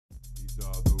These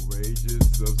are the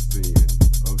wages of sin,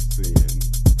 of sin.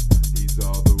 These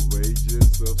are the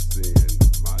wages of sin,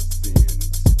 my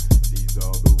sins. These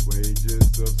are the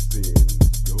wages of sin,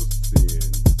 your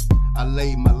sins. I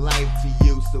laid my life to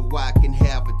you so I can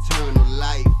have eternal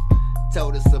life.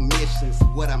 Total submission's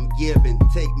what I'm giving,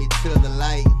 take me to the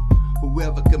light.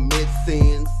 Whoever commits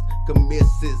sins,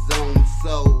 commits his own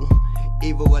soul.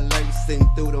 Evil lurking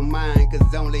through the mind,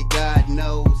 cause only God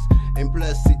knows. And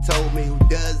plus he told me who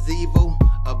does evil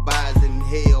abides in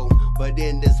hell. But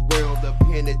in this world the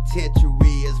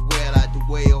penitentiary is where I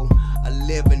dwell. I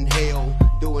live in hell,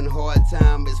 doing hard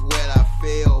time is where I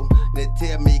fail. Now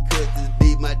tell me, could this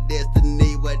be my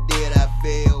destiny? What did I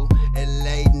fail? At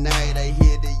late night I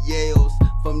hear the yells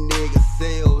from nigga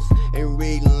cells, and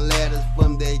reading letters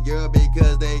from that girl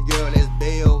because that girl is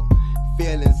bailed.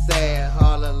 Feeling sad,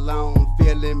 all alone,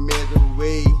 feeling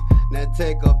misery. Now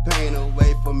take a pain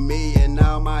away from me and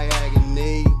all my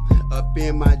agony. Up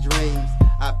in my dreams,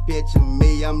 I picture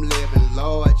me, I'm living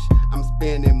large. I'm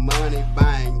spending money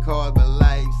buying cars, but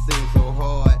life seems so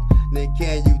hard. Now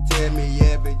can you tell me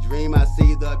every dream I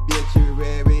see the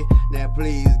obituary? Now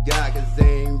please God, cause I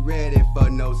ain't ready for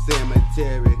no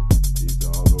cemetery. These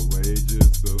are the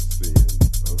wages of sin,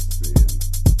 of sin.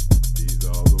 These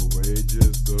are the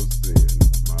wages of sin,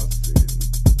 my sin.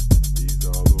 These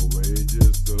are the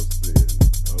wages of sin,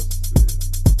 of sin.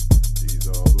 These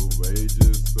are the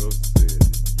wages of sin,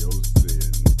 your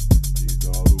sin. These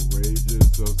are the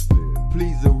wages of sin.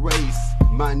 Please erase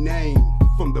my name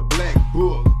from the black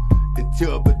book and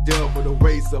tell the devil to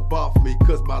race up off me,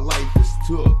 cause my life is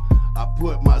took. I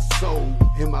put my soul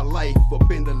and my life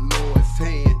up in the Lord's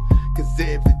hand, cause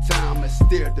every time I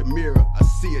stare at the mirror I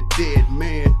see a dead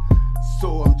man.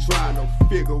 So I'm trying to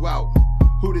figure out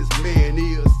who this man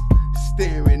is,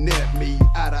 staring at me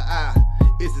eye to eye.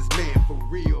 Is this man